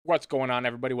What's going on,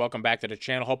 everybody? Welcome back to the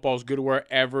channel. Hope all's good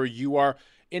wherever you are.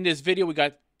 In this video, we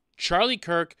got Charlie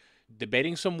Kirk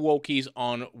debating some wokies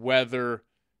on whether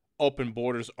open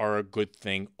borders are a good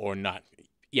thing or not.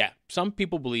 Yeah, some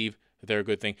people believe that they're a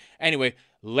good thing. Anyway,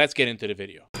 let's get into the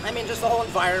video. I mean, just the whole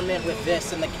environment with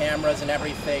this and the cameras and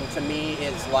everything, to me,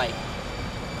 is like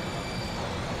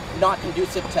not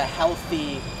conducive to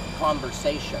healthy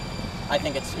conversation. I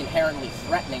think it's inherently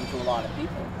threatening to a lot of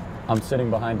people. I'm sitting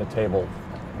behind the table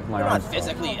with my arms. You're not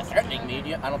physically threatening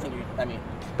me. I don't think you, I mean...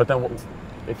 But then,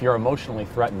 if you're emotionally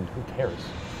threatened, who cares?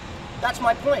 That's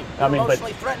my point. You're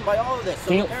emotionally threatened by all of this,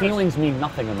 so feelings mean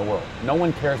nothing in the world. No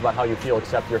one cares about how you feel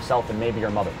except yourself and maybe your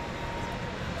mother.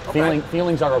 Okay.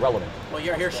 Feelings are irrelevant. Well,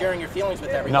 you're here sharing your feelings with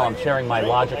everybody. No, I'm sharing my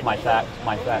logic, my facts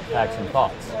and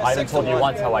thoughts. I haven't told you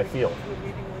once how I feel.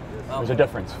 There's a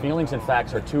difference. Feelings and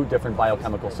facts are two different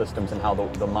biochemical systems in how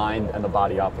the mind and the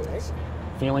body operates.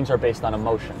 Feelings are based on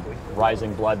emotion,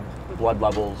 rising blood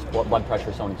levels, blood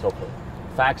pressure, so on and so forth.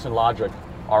 Facts and logic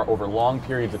are over long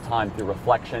periods of time through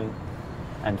reflection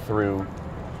and through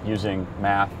using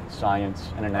math,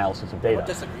 science, and analysis of data. I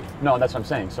disagree. No, that's what I'm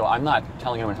saying. So I'm not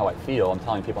telling anyone how I feel, I'm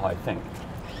telling people how I think.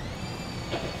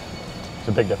 It's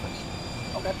a big difference.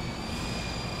 Okay.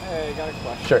 Hey, I got a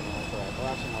question. Sure. Well,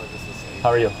 actually, no, just to say. How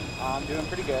are you? I'm doing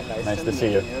pretty good. Nice to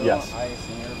see you. Yes. I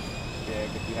see you're big.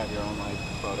 If you have your own like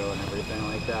photo and everything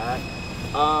like that.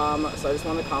 So I just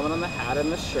want to comment on the hat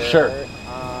and the shirt. Sure.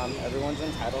 Everyone's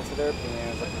entitled to their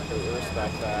opinions. I completely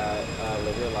respect that.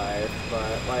 Live your life,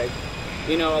 but like,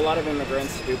 you know, a lot of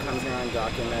immigrants do come here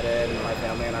undocumented, and my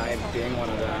family and I being one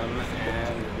of them,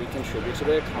 and we contribute to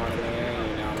the economy.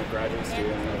 You know, I'm a graduate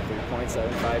student with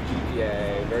 3.75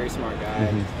 GPA, very smart guy.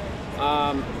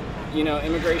 Mm-hmm. You know,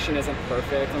 immigration isn't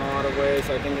perfect in a lot of ways.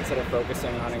 So I think instead of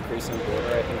focusing on increasing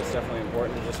border, I think it's definitely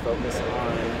important to just focus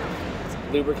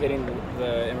on lubricating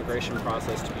the immigration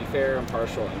process to be fair,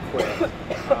 impartial, and quick.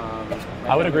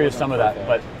 I would agree with some of that,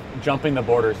 but jumping the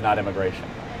border is not immigration.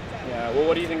 Yeah, well,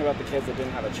 what do you think about the kids that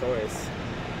didn't have a choice?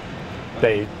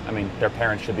 I mean, their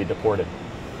parents should be deported.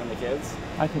 And the kids?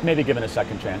 I think maybe given a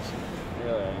second chance.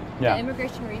 Really? Yeah. The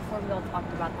immigration reform bill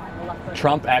talked about that. The Leftoids.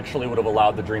 Trump actually would have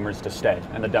allowed the Dreamers to stay,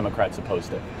 and the Democrats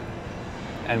opposed it.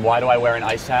 And why do I wear an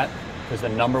ICE hat? Because the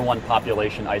 #1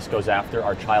 population ICE goes after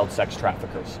are child sex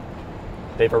traffickers.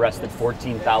 They've arrested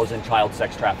 14,000 child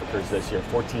sex traffickers this year,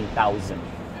 14,000.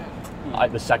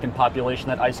 The second population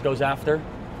that ICE goes after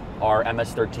are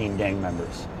MS-13 gang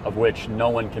members, of which no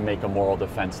one can make a moral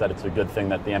defense that it's a good thing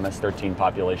that the MS-13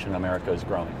 population in America is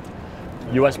growing.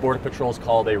 U.S. Border Patrol is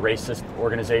called a racist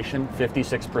organization.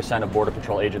 56% of Border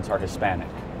Patrol agents are Hispanic.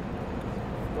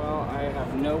 Well, I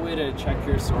have no way to check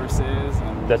your sources.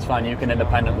 That's fine. You can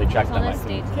independently check them.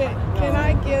 Can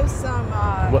I give some?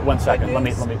 1 second. Let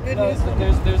me. There's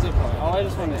a point. All I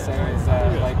just want to say is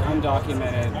that like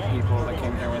undocumented people that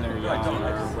came here when they were young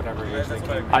or whatever age they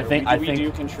came here, I think we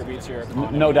do contribute to your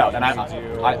economy. No doubt, and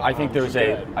I think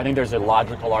there's a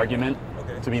logical argument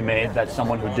to be made that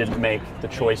someone who didn't make the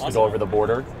choice to go over the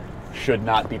border should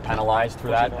not be penalized for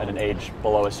that at an age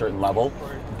below a certain level.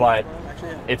 But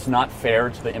it's not fair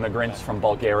to the immigrants from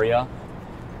Bulgaria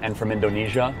and from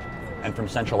Indonesia and from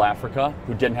Central Africa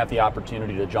who didn't have the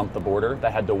opportunity to jump the border,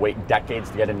 that had to wait decades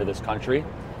to get into this country,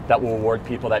 that will reward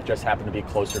people that just happen to be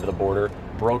closer to the border,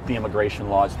 broke the immigration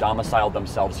laws, domiciled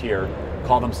themselves here,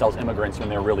 call themselves immigrants when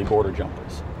they're really border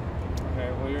jumpers. Okay,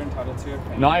 well, you're entitled to your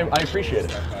opinion. No, I appreciate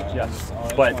it. Yes, all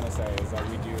I but want to say is that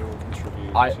we do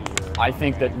contribute I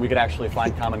think that we could actually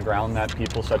find common ground, that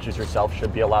people such as yourself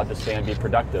should be allowed to stay and be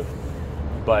productive.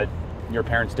 But your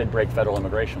parents did break federal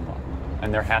immigration law,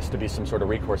 and there has to be some sort of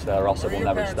recourse to that, or else it will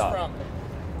never stop.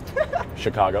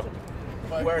 Chicago.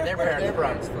 Where are their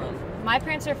parents from? My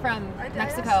parents are from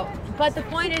Mexico, but the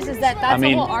point is that that's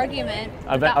the whole argument.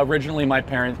 Originally,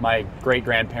 my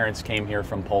great-grandparents came here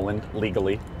from Poland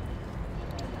legally.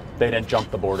 They didn't jump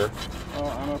the border. Well,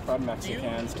 I'm a proud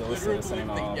Mexican, still a citizen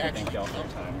and all, but thank y'all for your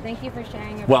time. Thank you for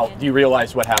sharing your Well, opinion. do you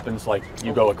realize what happens, like,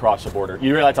 you go across the border?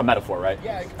 You realize it's a metaphor, right?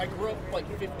 Yeah, I grew up like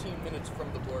 15 minutes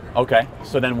from the border. Okay,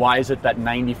 so then why is it that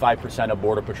 95% of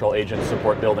Border Patrol agents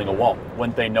support building a wall?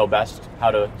 Wouldn't they know best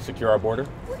how to secure our border?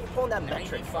 Where are you pulling that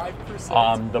metric?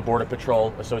 95%? The Border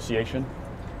Patrol Association.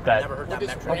 Never heard that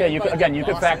metric. Okay, you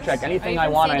can fact check anything I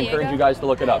want. I encourage you guys to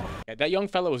look it up. Yeah, that young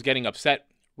fellow was getting upset,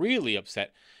 really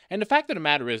upset. And the fact of the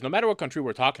matter is, no matter what country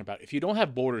we're talking about, if you don't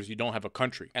have borders, you don't have a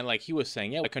country. And like he was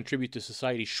saying, yeah, I contribute to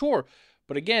society, sure.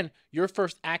 But again, your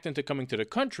first act into coming to the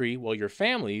country, well, your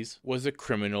family's, was a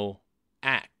criminal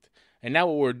act. And now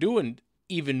what we're doing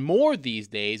even more these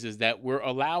days is that we're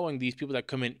allowing these people that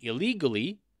come in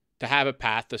illegally to have a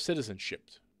path to citizenship.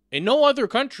 In no other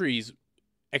countries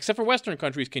Except for Western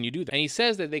countries can you do that. And he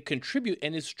says that they contribute,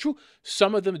 and it's true,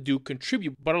 some of them do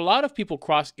contribute, but a lot of people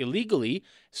cross illegally.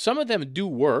 Some of them do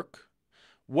work.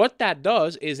 What that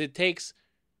does is it takes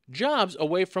jobs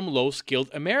away from low-skilled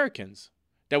Americans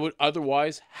that would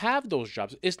otherwise have those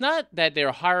jobs. It's not that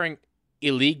they're hiring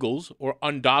illegals or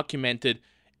undocumented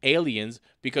aliens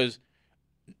because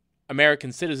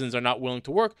American citizens are not willing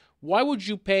to work. Why would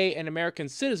you pay an American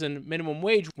citizen minimum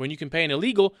wage when you can pay an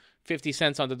illegal 50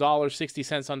 cents on the dollar, 60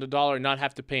 cents on the dollar, and not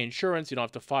have to pay insurance? You don't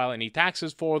have to file any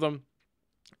taxes for them.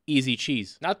 Easy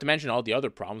cheese. Not to mention all the other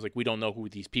problems, like we don't know who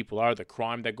these people are, the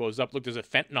crime that goes up. Look, there's a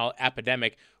fentanyl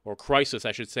epidemic, or crisis,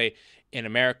 I should say, in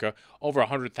America. Over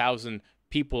 100,000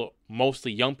 people,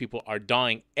 mostly young people, are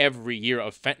dying every year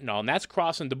of fentanyl, and that's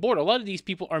crossing the border. A lot of these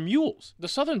people are mules. The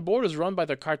southern border is run by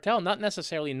the cartel, not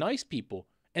necessarily nice people,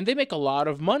 and they make a lot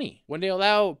of money when they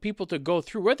allow people to go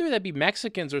through, whether that be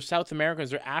Mexicans or South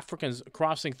Americans or Africans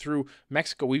crossing through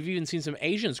Mexico. We've even seen some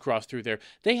Asians cross through there.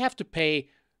 They have to pay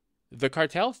the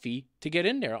cartel fee to get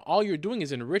in there. All you're doing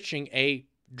is enriching a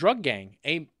drug gang,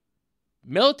 a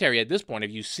military at this point.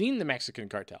 Have you seen the Mexican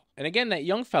cartel? And again, that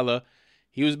young fella,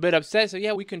 he was a bit upset. So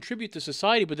yeah, we contribute to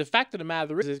society, but the fact of the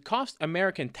matter is it costs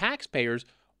American taxpayers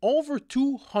over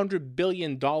 $200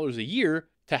 billion a year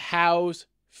to house,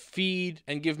 feed,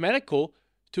 and give medical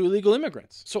to illegal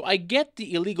immigrants. So I get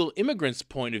the illegal immigrants'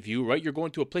 point of view, right? You're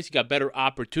going to a place, you got better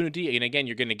opportunity, and again,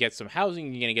 you're going to get some housing,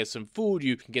 you're going to get some food,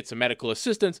 you can get some medical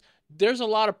assistance. There's a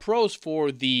lot of pros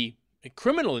for the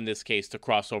criminal in this case to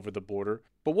cross over the border.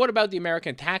 But what about the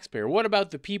American taxpayer? What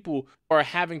about the people who are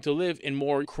having to live in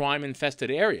more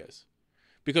crime-infested areas?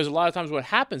 Because a lot of times what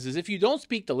happens is if you don't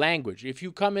speak the language, if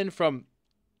you come in from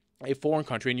a foreign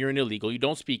country and you're an illegal, you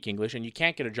don't speak English, and you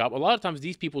can't get a job, a lot of times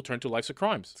these people turn to lives of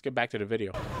crimes. Let's get back to the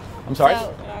video. I'm sorry?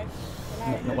 So,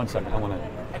 No, 1 second. I want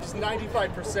to. Just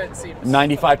 95% seems.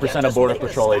 95% of Border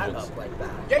Patrol agents.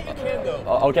 Yeah, you can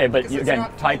though. Okay, but Because you, it's again,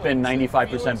 not type in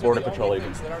 95% Border Patrol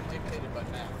agents. That aren't dictated by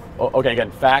math. Okay, again,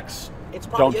 facts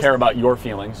don't care about your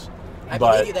feelings, I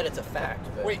believe but you that it's a fact.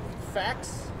 But Wait,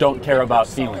 facts? don't care about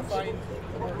feelings. Personifying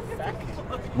the word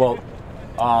fact? Well,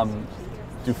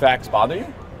 do facts bother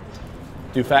you?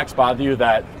 Do facts bother you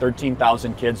that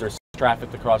 13,000 kids are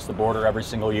trafficked across the border every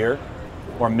single year?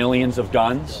 Or millions of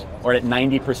guns? Or that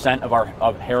 90%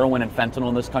 of heroin and fentanyl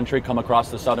in this country come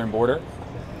across the southern border?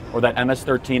 Or that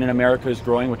MS-13 in America is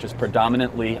growing, which is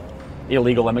predominantly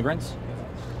illegal immigrants?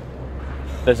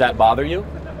 Does that bother you?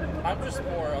 I'm just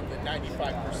more on the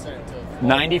 95% of...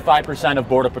 95% of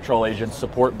Border Patrol agents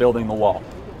support building the wall.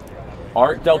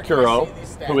 Art Del Curo,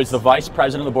 who is the vice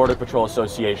president of the Border Patrol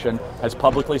Association, has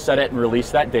publicly said it and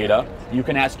released that data. You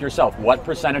can ask yourself, what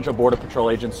percentage of Border Patrol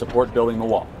agents support building the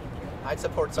wall? I'd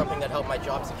support something that helped my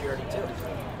job security too.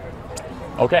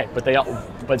 Okay,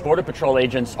 but Border Patrol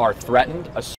agents are threatened,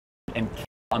 assaulted, and killed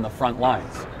on the front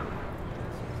lines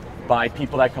by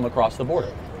people that come across the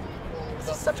border. This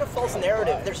is such a false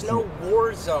narrative. There's no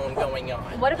war zone going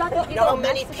on. what about the You people know how in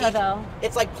many Mexico, though?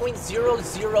 It's like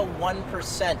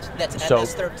 0.001% that's So-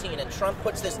 MS-13, and Trump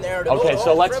puts this narrative. Okay, oh,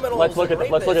 so let's criminals look at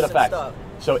and let's look at the rapists and facts. stuff.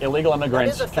 So illegal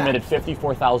immigrants That is a fact. committed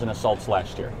 54,000 assaults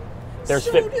last year. There's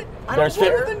So fif- did- there's what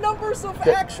fif- are the numbers of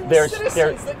there- actual there's- citizens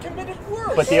there- that committed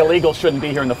worse? but the illegals shouldn't be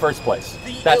here in the first place.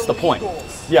 That's the point.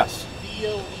 illegals. Yes, The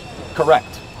illegals.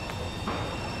 correct.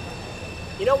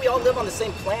 You know, we all live on the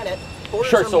same planet. Borders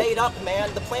Sure, are so- made up, man.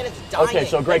 The planet's dying. Okay,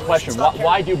 so great Like, question. stop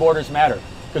Why do borders matter?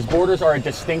 Because borders are a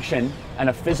distinction and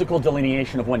a physical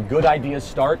delineation of when good ideas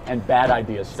start and bad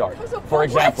ideas start. For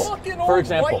example,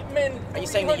 Are you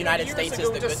saying the United States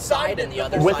is the good side and the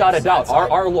other side without a is the bad doubt, our,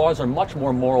 side? our laws are much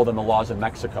more moral than the laws in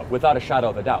Mexico, without a shadow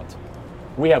of a doubt.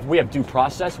 We have due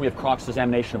process, we have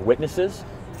cross-examination of witnesses,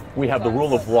 we have the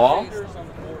rule of law.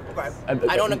 Okay.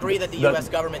 I don't agree that the U.S.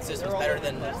 government system is better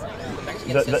than the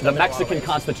Mexican system. The in a lot Mexican of ways.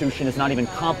 Constitution is not even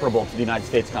comparable to the United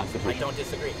States I Constitution. don't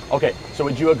disagree. Okay, so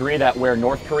would you agree that where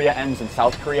North Korea ends and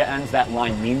South Korea ends, that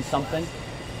line means something?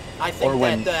 I think Or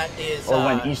when- that is Or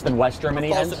when East and West Germany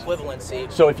false ends? equivalency.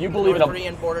 So if you believe in the a- North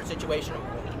Korean border situation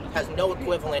has no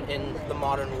equivalent in the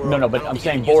modern world. No, but I don't I'm think you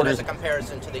saying can use it borders- as a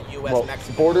comparison to the Well,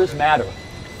 U.S.-Mexican borders matter.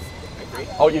 Agree?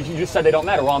 Oh, you just said they don't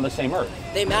matter. We're all on the same earth.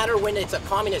 They matter when it's a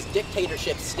communist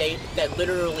dictatorship state that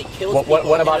literally kills What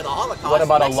people about into the Holocaust. what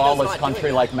about a Mexico's lawless not country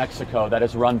doing like that. Mexico that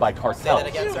is run by Say cartels? that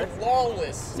again, sir.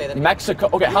 Lawless. Say that again. Mexico.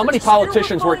 Okay, how many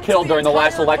politicians were killed during the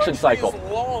last election cycle?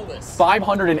 Lawless.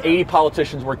 580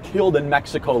 politicians were killed in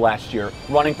Mexico last year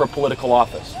running for political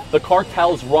office. The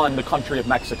cartels run the country of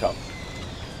Mexico.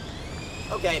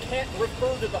 Okay. Can't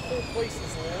refer to the whole place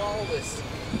as lawless.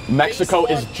 Mexico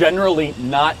is Baseline. generally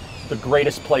not the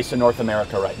greatest place in North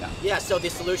America right now. Yeah, so the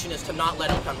solution is to not let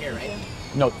them come here, right?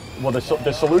 No, well,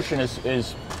 the solution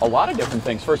is a lot of different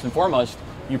things. First and foremost,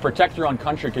 you protect your own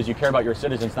country because you care about your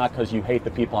citizens, not because you hate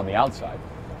the people on the outside.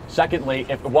 Secondly,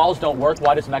 if the walls don't work,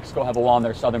 why does Mexico have a wall on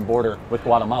their southern border with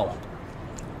Guatemala?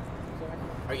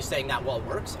 Are you saying that wall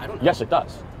works? I don't know. Yes, it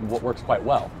does. It works quite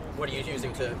well. What are you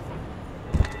using to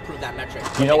prove that metric?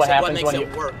 Do you know what happens what when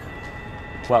makes it work?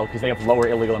 Well, because they have lower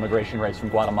illegal immigration rates from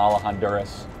Guatemala,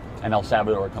 Honduras, and El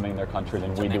Salvador coming in their country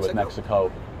than we do with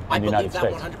Mexico and the United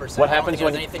States. 100%. What happens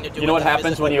when you know what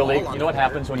happens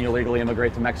when you illegally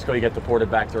immigrate to Mexico? You get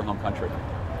deported back to your home country.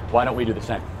 Why don't we do the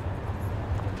same?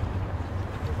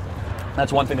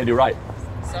 That's one thing to do right.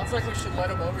 Sounds like we should let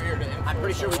them over here to enforce. I'm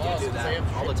pretty sure we do that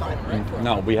all the time, right?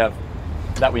 No, we have,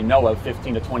 that we know of,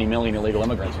 15 to 20 million illegal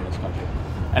immigrants in this country.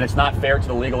 And it's not fair to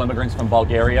the legal immigrants from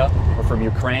Bulgaria or from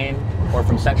Ukraine or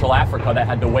from Central Africa that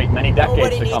had to wait many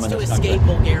decades to come in this country. Nobody needs to escape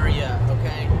Bulgaria,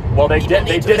 okay? Well, they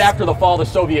did after the fall of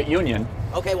the Soviet Union.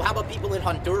 Okay, well, how about people in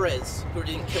Honduras who are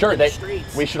getting killed in the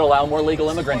streets? We should allow more legal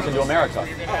immigrants into America.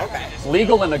 Oh, okay.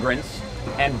 Legal immigrants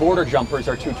and border jumpers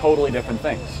are two totally different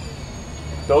things.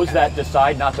 Those that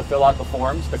decide not to fill out the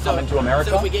forms to come into America.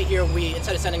 So if we get here,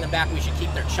 instead of sending them back, we should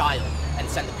keep their child and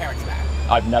send the parents back.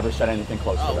 I've never said anything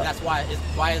close to that. That's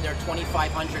why are there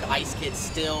 2,500 ICE kids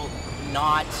still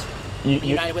not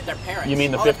united with their parents? You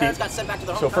mean the 50? Their parents got sent back to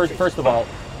their home country. First of all,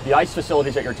 the ICE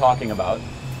facilities that you're talking about,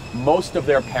 most of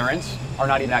their parents are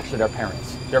not even actually their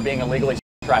parents. They're being illegally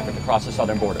trafficked across the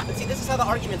southern border. But see, this is how the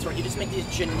arguments work. You just make these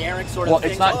generic sort of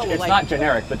things. Well, it's not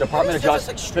generic. The Department of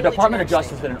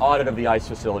Justice did an audit of the ICE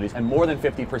facilities, and more than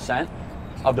 50%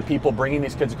 of the people bringing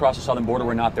these kids across the southern border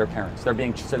were not their parents. They're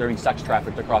being sex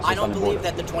trafficked across the southern border. I don't believe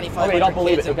that the 2,500 Okay, you don't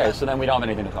believe kids it. Okay, so then we don't have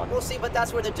anything to talk about. Well, see, but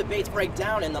that's where the debates break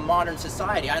down in the modern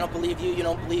society. I don't believe you, you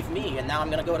don't believe me, and now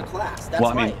I'm going to go to class. That's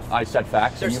well, I mean, I said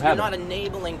facts, and you haven't. You're not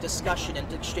enabling discussion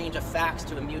and exchange of facts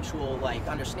to a mutual,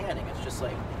 understanding. It's just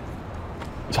like...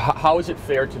 So how is it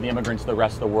fair to the immigrants of the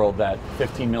rest of the world that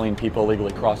 15 million people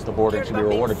illegally cross the border and should be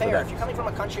rewarded for that? If you're coming from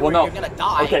a country where you're going to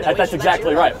die... Okay, that's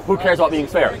exactly right. Who cares about being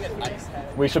fair?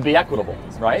 We should be equitable,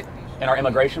 right? In our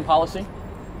immigration policy?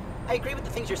 I agree with the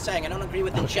things you're saying. I don't agree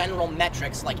with the general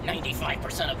metrics, like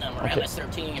 95% of them are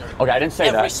MS-13 or... Okay, I didn't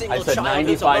say that. I said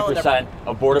 95%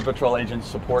 of Border Patrol agents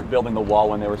support building the wall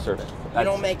when they were serving.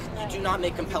 You do not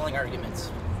make compelling arguments.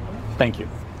 Thank you.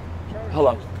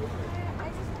 Hello.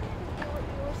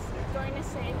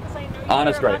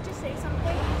 Anna's great. To say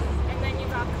something, and then you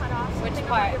got cut off. Which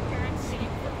part? Your parents being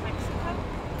from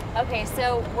Mexico. Okay,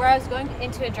 so where I was going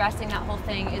into addressing that whole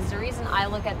thing is the reason I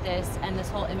look at this and this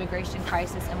whole immigration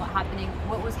crisis and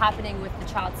what was happening with the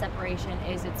child separation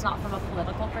is it's not from a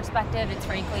political perspective. It's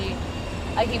frankly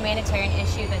a humanitarian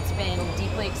issue that's been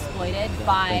deeply exploited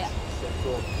by,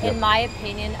 in my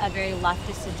opinion, a very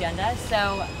leftist agenda.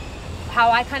 So how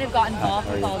I kind of got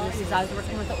involved with all of this is I was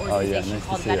working with an organization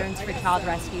called Veterans for Child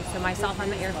Rescue. So myself,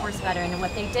 I'm an Air Force veteran, and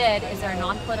what they did is they're a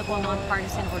non-political,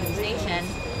 non-partisan organization,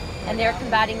 and they're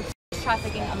combating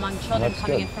trafficking among children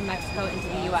coming in from Mexico into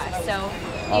the U.S. So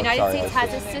the United States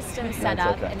has a system set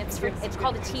up, and it's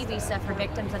called a T visa for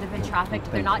victims that have been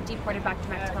trafficked. They're not deported back to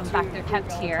Mexico. In fact, they're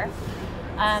kept here.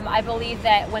 I believe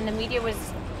that when the media was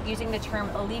using the term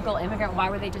illegal immigrant, why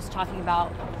were they just talking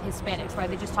about Hispanics? Why are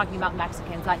they just talking about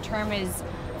Mexicans? That term is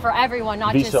for everyone,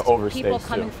 not just people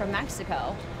coming from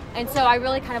Mexico. And so I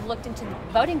really kind of looked into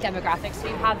voting demographics. So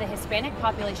you have the Hispanic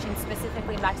population,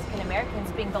 specifically Mexican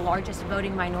Americans, being the largest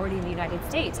voting minority in the United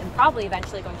States and probably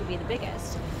eventually going to be the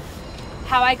biggest.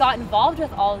 How I got involved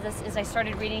with all of this is I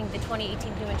started reading the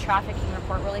 2018 Human Trafficking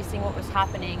Report, really seeing what was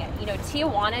happening. You know,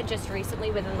 Tijuana just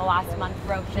recently, within the last month,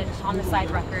 broke the homicide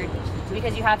record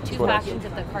because you have two factions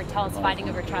of the cartels fighting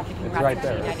over trafficking routes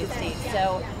in the United States.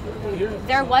 So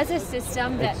there was a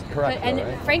system that,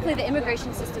 frankly, the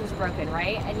immigration system is broken,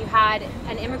 right? And you had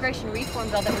an immigration reform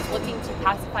bill that was looking to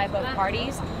pacify both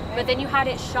parties, but then you had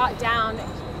it shot down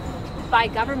by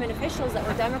government officials that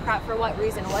were Democrat. For what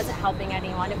reason? It wasn't helping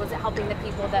anyone. It wasn't helping the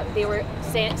people that they were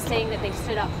saying that they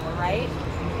stood up for, right?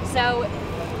 So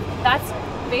that's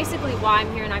basically why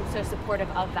I'm here, and I'm so supportive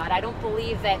of that. I don't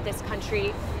believe that this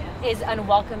country is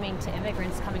unwelcoming to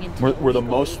immigrants coming into. We're the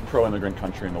most pro-immigrant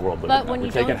country in the world. But when we're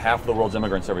taking half the world's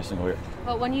immigrants every single year.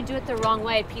 But when you do it the wrong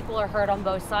way, people are hurt on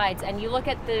both sides. And you look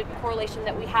at the correlation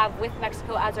that we have with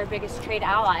Mexico as our biggest trade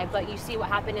ally, but you see what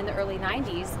happened in the early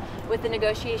 90s with the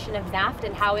negotiation of NAFTA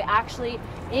and how it actually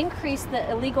increased the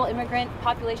illegal immigrant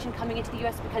population coming into the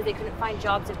U.S. because they couldn't find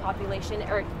jobs in population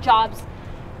or jobs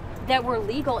that were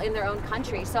legal in their own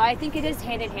country. So I think it is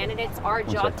hand in hand, and it's our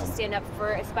job to stand up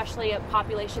for especially a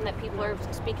population that people are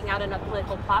speaking out on a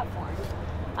political platform.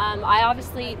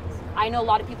 I know a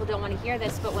lot of people don't want to hear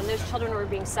this, but when those children were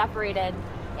being separated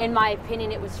in my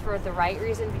opinion, it was for the right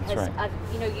reason because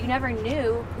you know, you never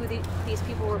knew who these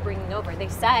people were bringing over. They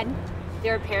said they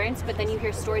were parents, but then you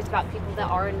hear stories about people that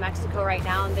are in Mexico right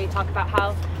now, and they talk about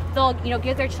how they'll, you know,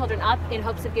 give their children up in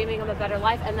hopes of giving them a better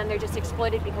life, and then they're just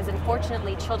exploited because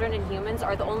unfortunately children and humans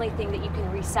are the only thing that you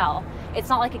can resell. It's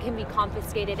not like it can be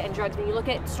confiscated and drugs. When you look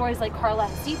at stories like Carla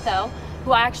Hacito,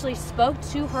 who I actually spoke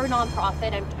to her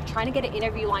nonprofit, I'm trying to get an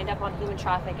interview lined up on human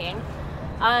trafficking,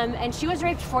 and she was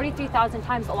raped 43,000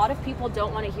 times. A lot of people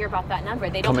don't want to hear about that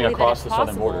number. They don't believe that it's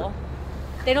possible.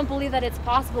 They don't believe that it's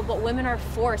possible, but women are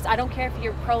forced. I don't care if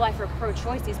you're pro-life or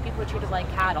pro-choice, these people are treated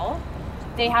like cattle.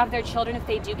 They have their children, if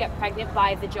they do get pregnant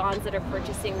by the Johns that are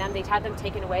purchasing them, they've had them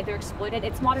taken away, they're exploited.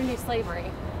 It's modern day slavery.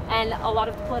 And a lot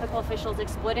of the political officials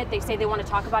exploit it. They say they want to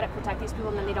talk about it, protect these people,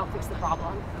 and then they don't fix the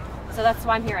problem. So that's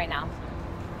why I'm here right now.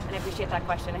 And I appreciate that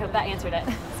question. I hope that answered it.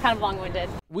 It's kind of long-winded.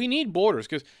 We need borders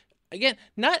because, again,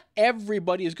 not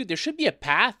everybody is good. There should be a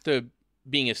path to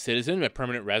being a citizen, a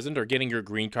permanent resident, or getting your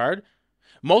green card.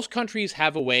 Most countries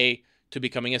have a way to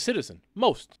becoming a citizen.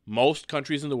 Most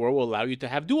countries in the world will allow you to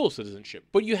have dual citizenship.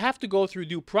 But you have to go through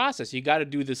due process. You got to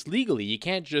do this legally. You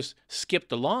can't just skip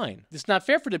the line. It's not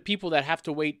fair for the people that have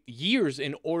to wait years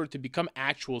in order to become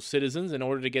actual citizens, in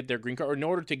order to get their green card, or in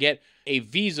order to get a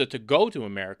visa to go to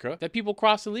America, that people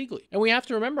cross illegally. And we have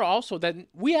to remember also that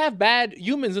we have bad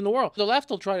humans in the world. The left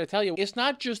will try to tell you it's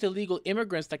not just illegal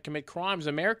immigrants that commit crimes.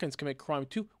 Americans commit crime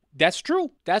too. That's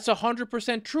true. That's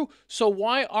 100% true. So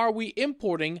why are we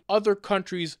importing other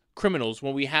countries' criminals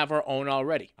when we have our own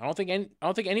already? I don't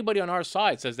think anybody on our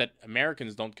side says that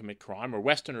Americans don't commit crime or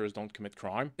Westerners don't commit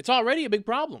crime. It's already a big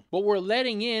problem. But we're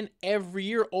letting in every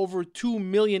year over 2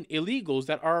 million illegals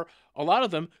that are, a lot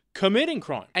of them, committing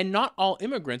crime. And not all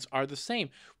immigrants are the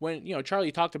same. When, you know,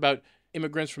 Charlie talked about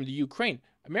immigrants from the Ukraine.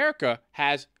 America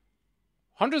has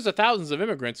hundreds of thousands of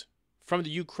immigrants from the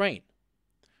Ukraine.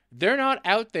 They're not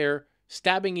out there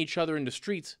stabbing each other in the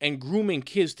streets and grooming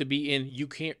kids to be in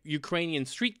Ukrainian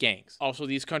street gangs. Also,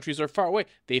 these countries are far away.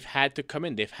 They've had to come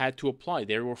in. They've had to apply.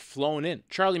 They were flown in.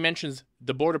 Charlie mentions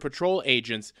the Border Patrol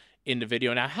agents in the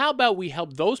video. Now, how about we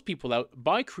help those people out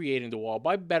by creating the wall,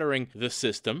 by bettering the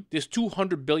system? This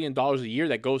 $200 billion a year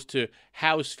that goes to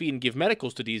house, feed, and give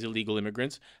medicals to these illegal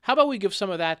immigrants. How about we give some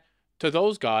of that to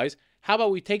those guys? How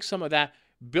about we take some of that,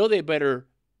 build a better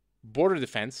border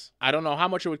defense? I don't know how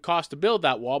much it would cost to build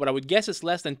that wall, but I would guess it's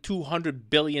less than $200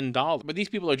 billion. But these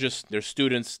people are just, they're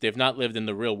students. They've not lived in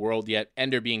the real world yet,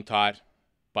 and they're being taught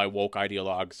by woke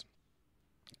ideologues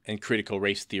and critical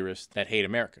race theorists that hate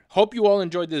America. Hope you all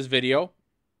enjoyed this video.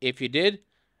 If you did,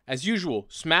 as usual,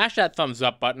 smash that thumbs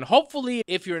up button. Hopefully,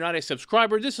 if you're not a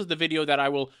subscriber, this is the video that I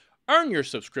will earn your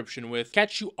subscription with.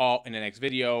 Catch you all in the next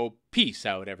video. Peace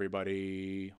out,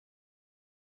 everybody.